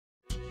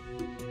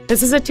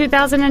This is a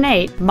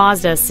 2008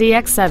 Mazda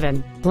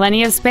CX-7.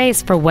 Plenty of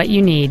space for what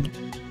you need.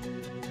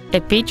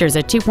 It features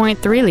a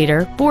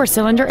 2.3-liter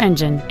four-cylinder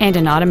engine and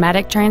an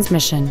automatic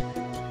transmission.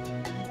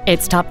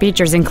 Its top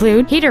features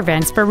include heater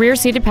vents for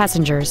rear-seated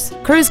passengers,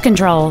 cruise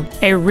control,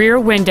 a rear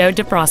window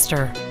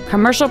defroster,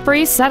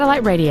 commercial-free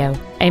satellite radio,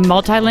 a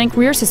multi-link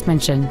rear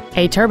suspension,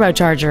 a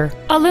turbocharger,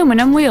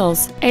 aluminum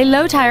wheels, a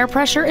low tire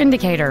pressure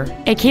indicator,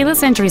 a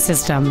keyless entry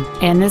system,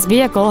 and this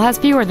vehicle has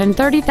fewer than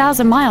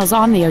 30,000 miles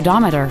on the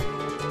odometer.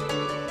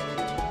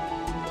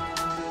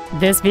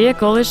 This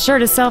vehicle is sure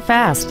to sell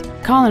fast.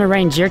 Call and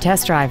arrange your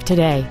test drive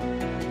today.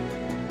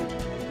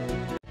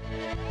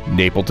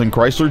 Napleton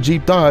Chrysler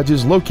Jeep Dodge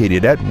is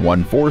located at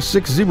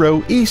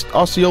 1460 East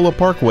Osceola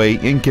Parkway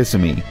in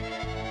Kissimmee.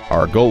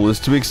 Our goal is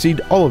to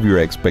exceed all of your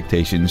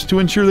expectations to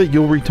ensure that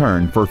you'll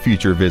return for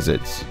future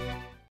visits.